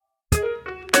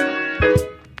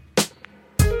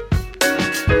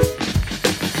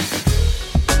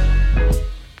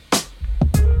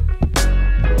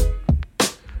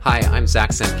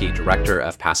Zach Semke, Director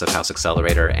of Passive House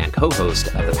Accelerator and co-host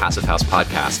of the Passive House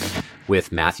podcast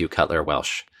with Matthew Cutler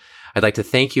Welsh. I'd like to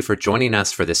thank you for joining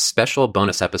us for this special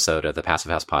bonus episode of the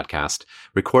Passive House podcast,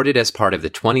 recorded as part of the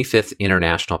 25th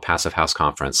International Passive House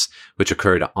Conference, which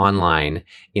occurred online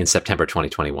in September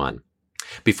 2021.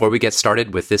 Before we get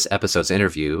started with this episode's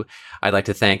interview, I'd like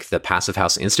to thank the Passive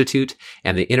House Institute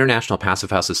and the International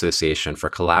Passive House Association for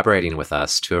collaborating with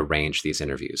us to arrange these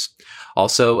interviews.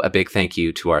 Also, a big thank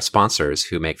you to our sponsors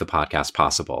who make the podcast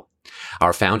possible.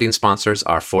 Our founding sponsors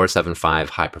are 475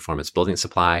 High Performance Building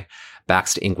Supply,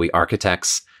 Baxt Ingwe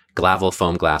Architects, Glavel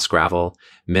Foam Glass Gravel,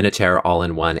 Minutair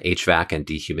All-in-One HVAC and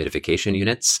Dehumidification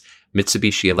Units,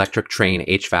 Mitsubishi Electric Trane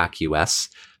HVAC US,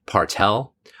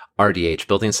 Partel, RDH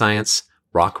Building Science,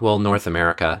 Rockwell North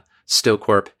America,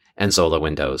 Stillcorp, and Zola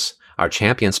Windows. Our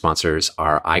champion sponsors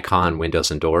are Icon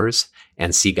Windows and Doors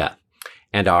and SIGA.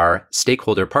 And our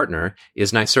stakeholder partner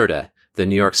is NYSERDA, the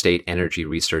New York State Energy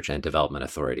Research and Development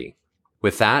Authority.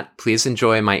 With that, please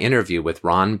enjoy my interview with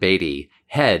Ron Beatty,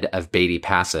 head of Beatty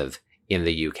Passive in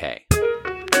the UK.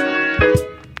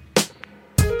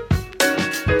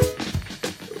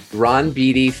 Ron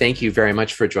Beatty, thank you very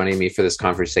much for joining me for this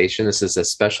conversation. This is a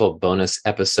special bonus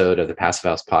episode of the Passive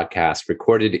House podcast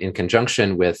recorded in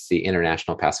conjunction with the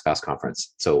International Passive House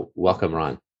Conference. So welcome,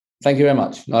 Ron. Thank you very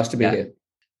much. Nice to be here.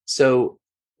 So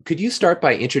could you start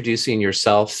by introducing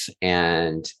yourself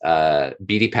and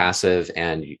Beatty Passive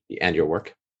and your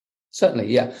work? Certainly,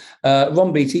 yeah.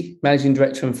 Ron Beatty, Managing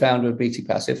Director and founder of Beatty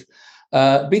Passive.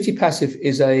 Beatty Passive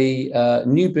is a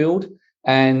new build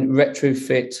and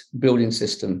retrofit building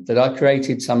system that I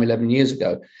created some 11 years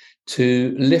ago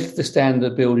to lift the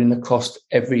standard of building across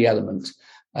every element.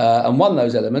 And one of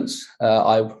those elements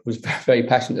I was very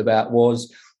passionate about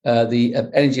was the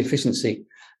energy efficiency.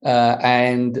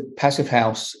 And Passive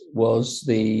House was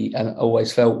and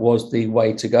always felt was the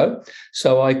way to go.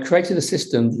 So I created a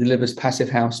system that delivers Passive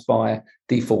House by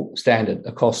default standard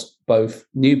across both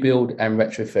new build and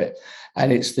retrofit.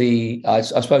 And it's I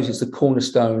suppose it's the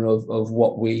cornerstone of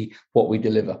what we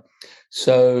deliver.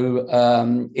 So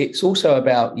it's also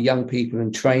about young people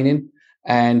and training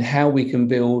and how we can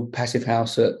build Passive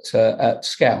House at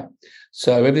scale.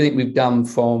 So everything we've done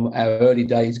from our early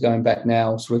days, going back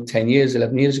now sort of 10 years,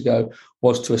 11 years ago,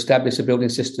 was to establish a building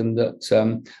system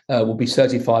that will be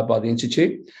certified by the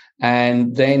Institute,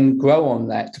 and then grow on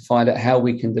that to find out how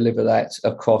we can deliver that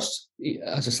across,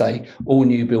 as I say, all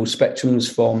new build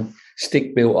spectrums from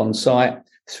stick built on site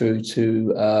through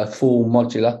to full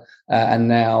modular, and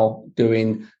now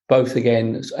doing both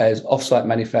again as off-site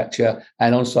manufacture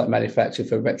and on-site manufacture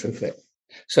for retrofit.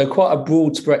 So quite a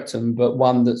broad spectrum, but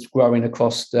one that's growing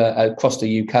across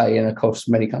the UK and across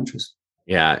many countries.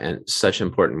 Yeah, and such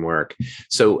important work.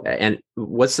 So, and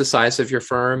what's the size of your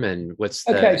firm, and what's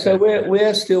the... Okay, so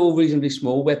we're still reasonably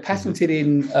small. We're patented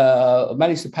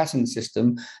managed the patent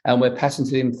system, and we're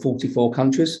patented in 44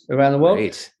 countries around the world.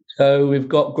 Great. So we've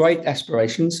got great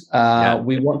aspirations.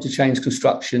 We want to change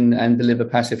construction and deliver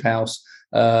Passive House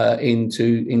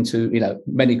into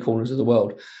many corners of the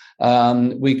world.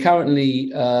 We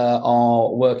currently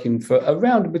are working for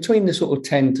around between the sort of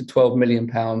 10 to 12 million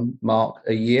pound mark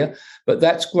a year, but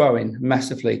that's growing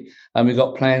massively. And we've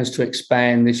got plans to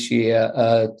expand this year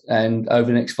and over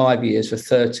the next 5 years for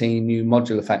 13 new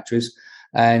modular factories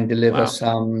and deliver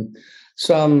some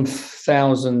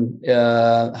 1,000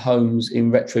 homes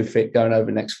in retrofit going over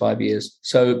the next 5 years.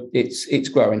 So it's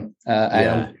growing. And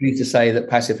I'm pleased to say that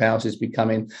Passive House is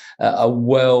becoming a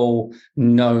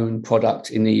well-known product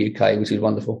in the UK, which is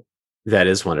wonderful. That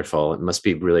is wonderful. It must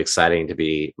be really exciting to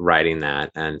be writing that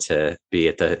and to be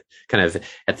at the kind of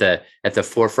at the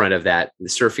forefront of that,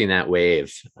 surfing that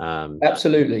wave.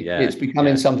 Absolutely, it's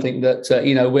becoming something that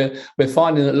we're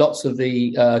finding that lots of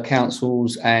the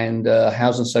councils and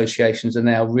housing associations are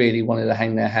now really wanting to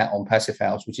hang their hat on Passive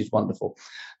House, which is wonderful.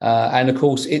 And of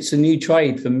course, it's a new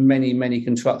trade for many, many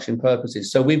construction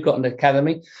purposes. So we've got an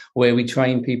academy where we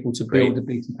train people to build the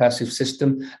Beatty Passive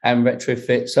system and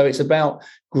retrofit. So it's about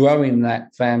growing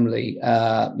that family,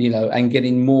 and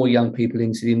getting more young people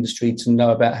into the industry to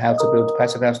know about how to build a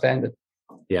Passive House standard.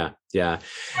 Yeah.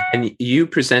 And you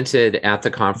presented at the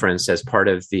conference as part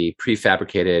of the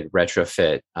prefabricated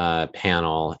retrofit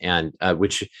panel, and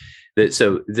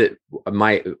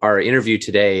our interview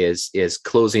today is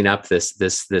closing up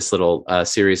this little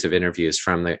series of interviews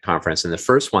from the conference. And the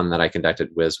first one that I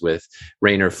conducted was with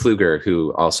Rainer Pfluger,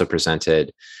 who also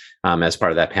presented as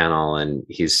part of that panel, and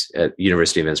he's at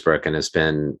University of Innsbruck and has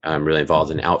been really involved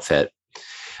in Outfit.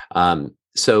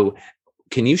 So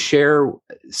can you share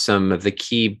some of the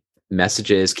key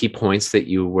messages, key points that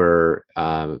you were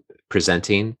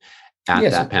presenting at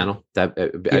Yes, that panel? yeah,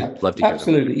 I'd love to hear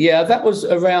absolutely. Yeah, that was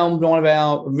around one of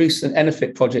our recent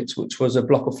Enefit projects, which was a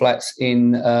block of flats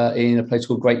in a place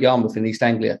called Great Yarmouth in East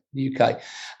Anglia, UK.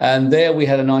 And there we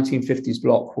had a 1950s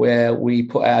block where we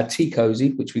put our tea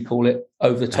cozy, which we call it,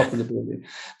 over the top of the building.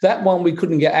 That one we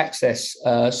couldn't get access,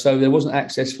 so there wasn't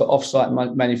access for off-site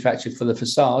manufacture for the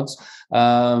facades.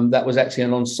 That was actually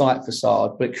an on-site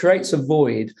facade, but it creates a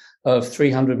void of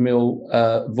 300 mil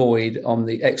void on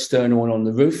the external and on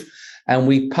the roof. And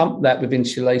we pump that with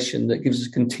insulation that gives us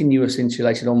a continuous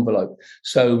insulated envelope.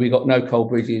 So we've got no cold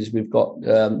bridges. We've got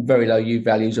very low U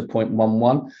values of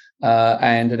 0.11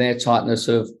 and an air tightness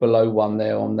of below 1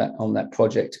 there on that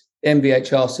project.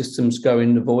 MVHR systems go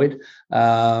in the void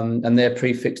and they're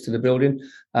prefixed to the building.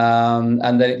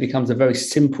 And then it becomes a very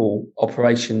simple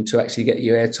operation to actually get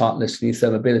your air tightness and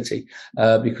your thermability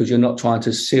because you're not trying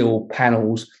to seal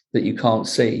panels that you can't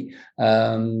see.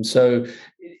 So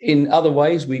in other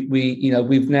ways,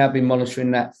 we've now been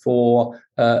monitoring that for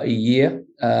a year,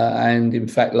 and in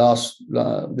fact,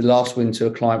 the last winter,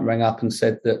 a client rang up and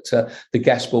said that the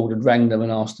gas board had rang them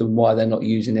and asked them why they're not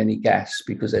using any gas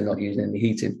because they're not using any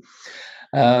heating.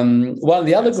 One of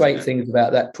the other great things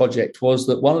about that project was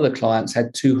that one of the clients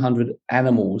had 200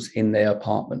 animals in their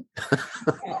apartment,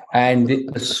 and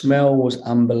the smell was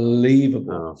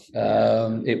unbelievable.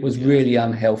 It was really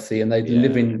unhealthy, and they'd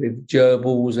living with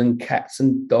gerbils and cats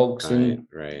and dogs and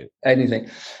anything.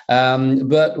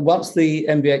 But once the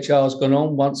MVHR has gone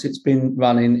on, once it's been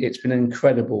running, it's been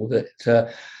incredible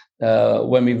that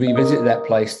when we revisited that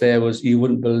place, you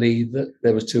wouldn't believe that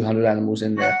there was 200 animals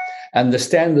in there. And the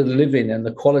standard of living and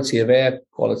the quality of air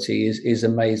quality is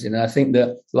amazing. And I think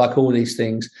that, like all these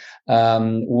things,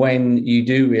 when you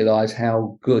do realise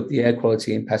how good the air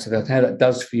quality in Passive House, how that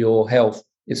does for your health,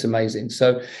 it's amazing.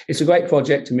 So it's a great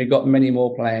project, and we've got many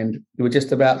more planned. We're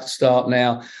just about to start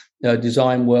now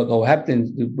design work, or have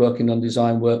been working on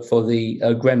design work for the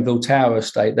Grenville Tower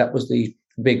estate. That was the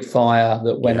big fire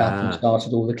that went up and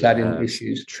started all the cladding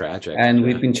issues. Tragic. And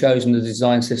we've been chosen the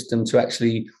design system to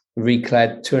actually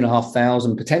reclad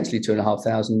 2,500, potentially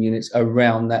 2,500 units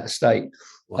around that estate.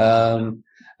 Wow.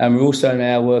 And we're also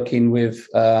now working with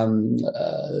the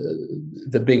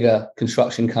bigger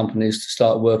construction companies to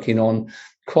start working on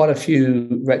quite a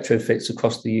few retrofits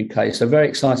across the UK. So very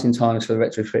exciting times for the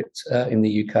retrofit in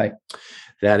the UK.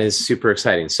 That is super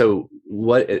exciting. So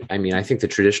I think the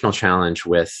traditional challenge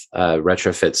with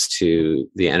retrofits to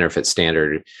the Enerfit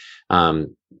standard,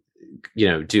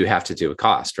 do have to do with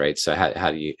cost, right? So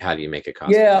how do you make it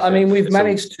cost? Yeah, I mean, we've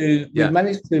managed to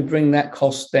bring that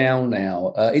cost down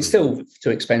now. It's still too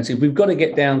expensive. We've got to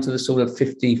get down to the sort of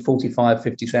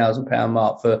 50,000 pound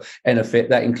mark for Enerfit.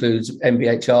 That includes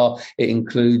MVHR, it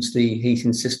includes the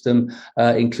heating system,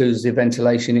 includes the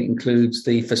ventilation, it includes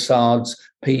the facades,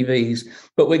 PVs.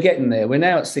 But we're getting there. We're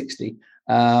now at 60.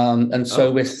 And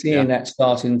so we're seeing that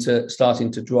starting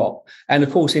to drop. And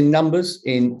of course, in numbers,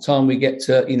 in time we get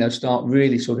to, start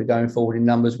really sort of going forward in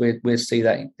numbers, we'll see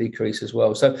that decrease as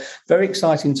well. So very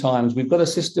exciting times. We've got a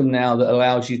system now that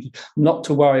allows you not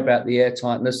to worry about the air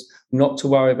tightness, not to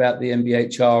worry about the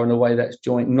MVHR in a way that's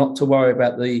joint, not to worry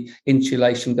about the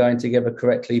insulation going together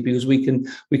correctly, because we can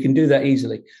do that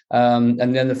easily.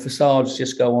 And then the facades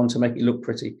just go on to make it look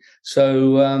pretty.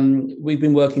 So we've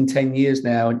been working 10 years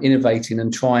now and innovating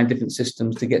and trying different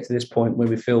systems to get to this point where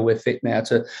we feel we're fit now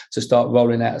to start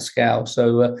rolling out at scale.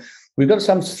 So we've got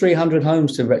some 300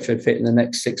 homes to retrofit in the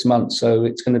next 6 months. So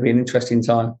it's going to be an interesting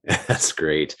time. That's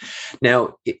great.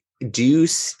 Now, do you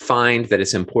find that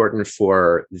it's important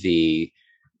for the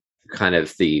kind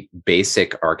of the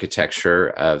basic architecture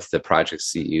of the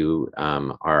projects that you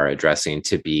are addressing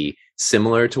to be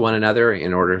similar to one another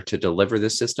in order to deliver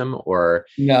this system, or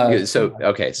no?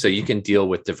 So you can deal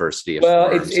with diversity of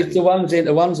forms. It's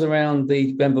the ones around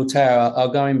the Grenville Tower are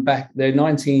going back. They're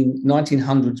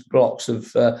 1900s blocks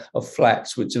of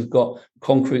flats which have got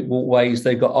concrete walkways.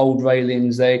 They've got old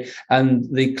railings. And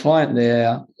the client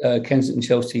there, Kensington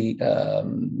Chelsea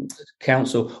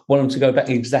Council, want them to go back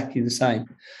exactly the same.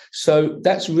 So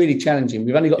that's really challenging.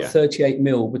 We've only got 38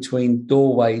 mil between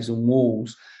doorways and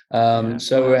walls.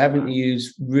 So we're having to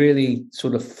use really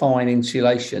sort of fine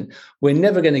insulation. We're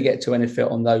never going to get to Enerfit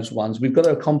on those ones. We've got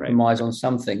to compromise on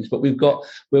some things, but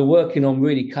we're working on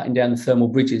really cutting down the thermal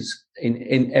bridges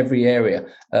in every area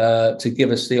to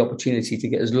give us the opportunity to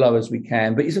get as low as we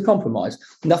can. But it's a compromise.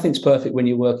 Nothing's perfect when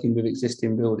you're working with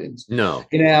existing buildings. No.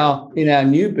 In our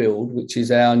new build, which is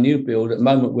our new build, at the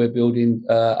moment we're building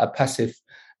a passive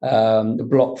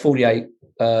block 48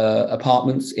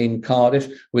 apartments in Cardiff,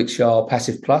 which are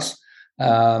Passive Plus.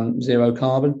 zero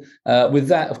carbon. With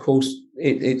that, of course,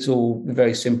 it's all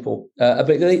very simple. But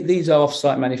these are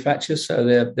off-site manufacturers, so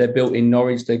they're built in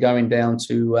Norwich. They're going down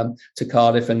to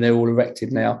Cardiff, and they're all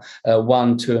erected now.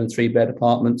 1, 2, and 3 bed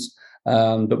apartments.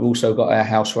 But we've also got our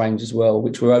house range as well,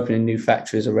 which we're opening new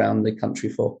factories around the country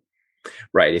for.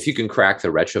 Right. If you can crack the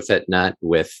retrofit nut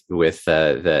with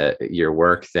your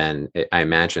work, then I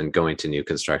imagine going to new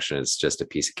construction is just a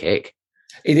piece of cake.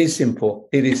 It is simple.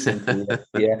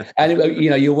 Yeah. And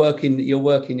you're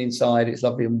working inside. It's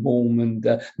lovely and warm,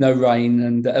 and no rain,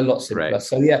 and a lot simpler. Right.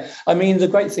 So yeah, I mean, the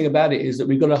great thing about it is that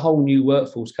we've got a whole new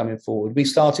workforce coming forward. We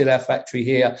started our factory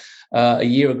here a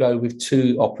year ago with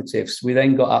 2 operatives. We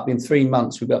then got up in 3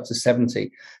 months. We got up to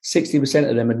 70. 60%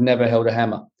 of them had never held a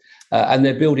hammer. And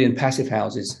they're building passive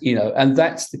houses, and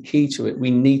that's the key to it. We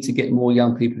need to get more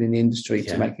young people in the industry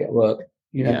to make it work,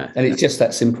 and it's just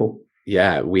that simple.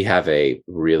 Yeah, we have a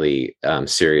really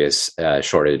serious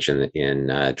shortage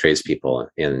in tradespeople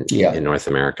in North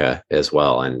America as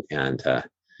well, and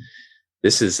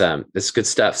this is good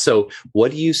stuff. So,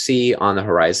 what do you see on the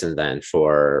horizon then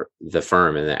for the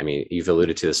firm? And I mean, you've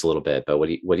alluded to this a little bit, but what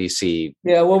do you see?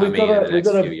 Yeah, well, we've got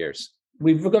a few years.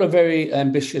 We've got a very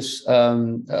ambitious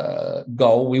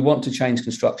goal. We want to change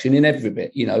construction in every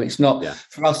bit. It's not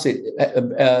for us.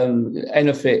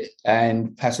 Enofit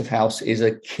and Passive House is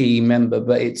a key member,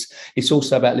 but it's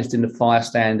also about lifting the fire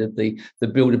standard, the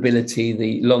buildability,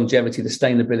 the longevity, the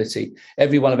sustainability.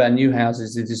 Every one of our new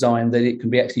houses is designed that it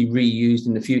can be actually reused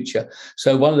in the future.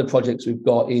 So one of the projects we've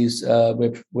got is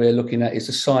we're looking at is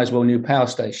a Sizewell new power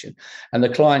station, and the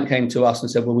client came to us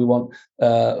and said, "Well, we want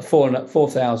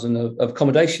 4,000 of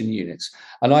accommodation units."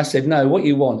 And I said, "No, what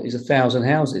you want is 1,000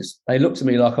 houses." They looked at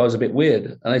me like I was a bit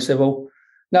weird, and they said, "Well,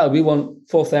 no, we want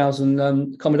 4,000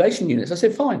 accommodation units." I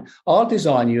said, "Fine, I'll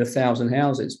design you 1,000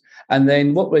 houses, and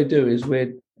then what we do is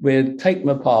we'll take them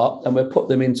apart and we'll put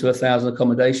them into 1,000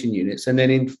 accommodation units, and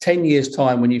then in 10 years'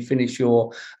 time, when you finish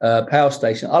your power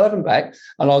station, I'll have them back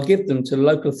and I'll give them to the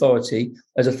local authority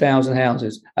as 1,000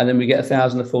 houses, and then we get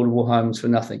 1,000 affordable homes for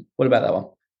nothing." What about that one?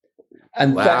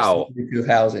 And that's the future of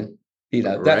housing.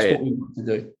 That's what we want to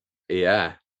do.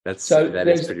 Yeah, that is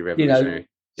pretty revolutionary.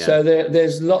 So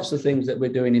there's lots of things that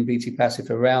we're doing in BT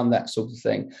Passive around that sort of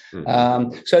thing.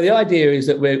 Mm-hmm. So the idea is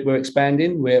that we're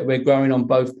expanding. We're growing on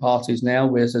both parties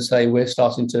now. As I say, we're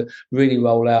starting to really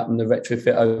roll out in the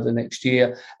retrofit over the next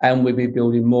year, and we'll be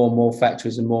building more and more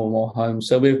factories and more homes.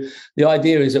 So the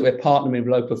idea is that we're partnering with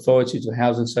local authorities and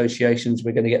housing associations.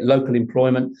 We're going to get local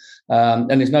employment, and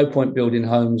there's no point building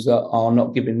homes that are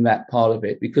not giving that part of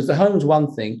it, because the home's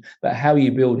one thing, but how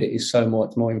you build it is so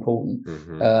much more important.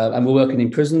 Mm-hmm. And we're working in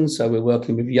prisons, so we're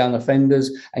working with young offenders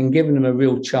and giving them a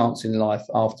real chance in life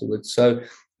afterwards. So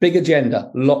big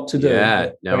agenda, a lot to do.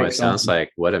 Yeah, no, it sounds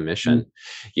like what a mission.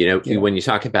 When you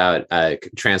talk about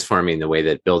transforming the way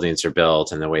that buildings are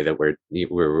built and the way that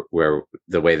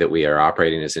the way that we are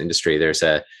operating as an industry, there's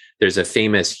a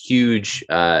famous huge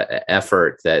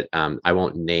effort that I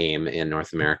won't name in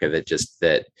North America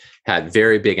that had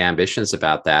very big ambitions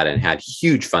about that and had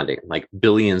huge funding, like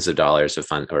billions of dollars of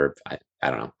fund, or I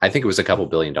don't know. I think it was a couple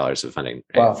 $1 billion of funding,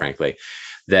 frankly,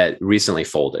 that recently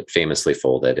famously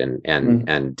folded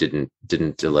and didn't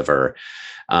deliver.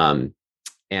 Well,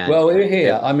 we're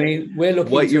here. I mean, we're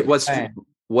looking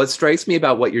what strikes me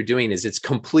about what you're doing is it's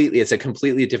a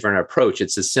completely different approach.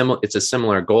 It's a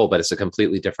similar goal, but it's a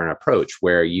completely different approach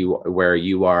where you're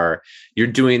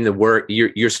doing the work,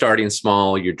 you're starting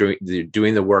small, you're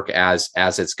doing the work as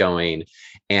it's going,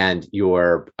 and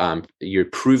you're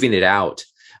proving it out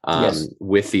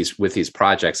with these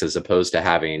projects, as opposed to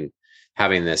having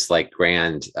this like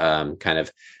grand kind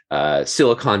of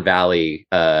Silicon Valley,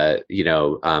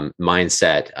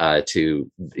 mindset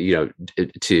to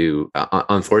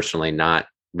unfortunately not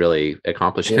really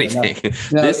accomplish anything.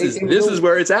 No, this is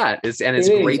where it's at. It's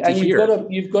great to hear.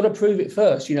 You've got to prove it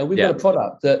first. We've got a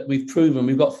product that we've proven.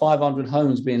 We've got 500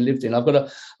 homes being lived in. I've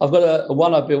got a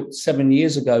one I built 7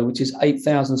 years ago, which is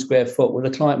 8,000 square foot, where the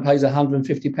client pays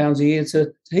 £150 a year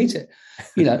to heat it.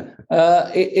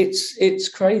 It's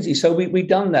crazy. So we've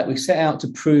done that. We set out to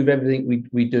prove everything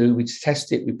we do. We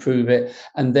test it, we prove it,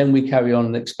 and then we carry on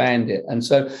and expand it. And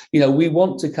so, we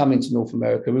want to come into North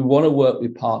America. We want to work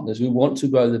with partners. We want to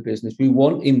grow the business. We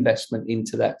want investment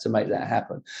into that to make that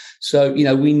happen. So,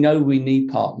 we know we need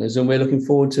partners, and we're looking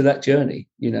forward to that journey.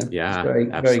 Yeah, it's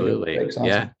very, absolutely. very good, very exciting.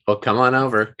 Yeah. Well, come on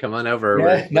over. Yeah,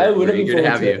 we're looking eager to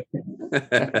have you.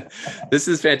 This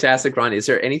is fantastic, Ron. Is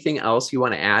there anything else you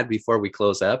want to add before we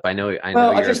close up? I know you're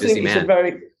I just a busy think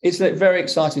man. it's a very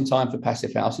exciting time for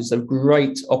Passive House. It's a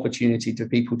great opportunity for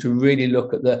people to really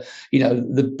look at the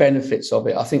benefits of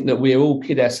it. I think that we all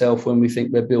kid ourselves when we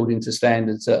think we're building to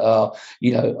standards that are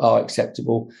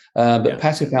acceptable. But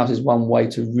Passive House is one way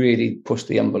to really push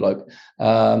the envelope.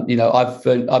 I've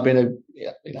been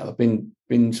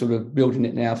sort of building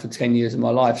it now for 10 years of my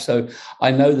life, so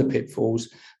I know the pitfalls.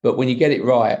 But when you get it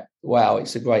right, wow,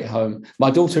 it's a great home.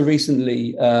 My daughter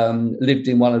recently lived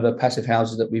in one of the passive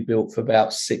houses that we built for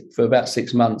about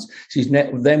 6 months. She's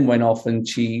then went off and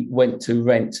she went to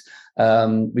rent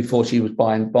before she was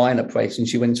buying a place, and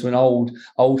she went to an old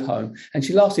home, and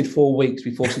she lasted 4 weeks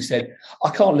before she said,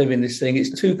 I can't live in this thing,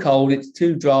 it's too cold, it's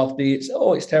too drafty,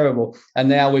 it's terrible. And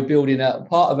now we're building a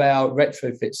part of our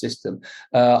retrofit system.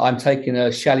 I'm taking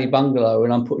a chalet bungalow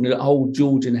and I'm putting an old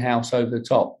Georgian house over the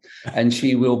top, and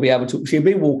she'll be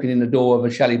walking in the door of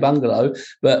a chalet bungalow,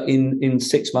 but in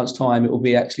 6 months time it will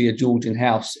be actually a Georgian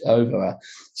house over her.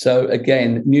 So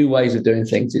again, new ways of doing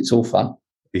things. It's all fun.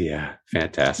 Yeah,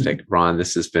 fantastic. Ron,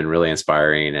 this has been really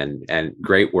inspiring and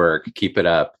great work. Keep it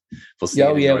up. We'll see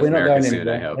you in North America soon,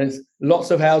 I hope. There's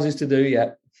lots of houses to do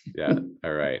yet. Yeah.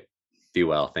 All right. Be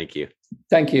well. Thank you.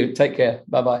 Thank you. Take care.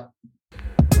 Bye-bye.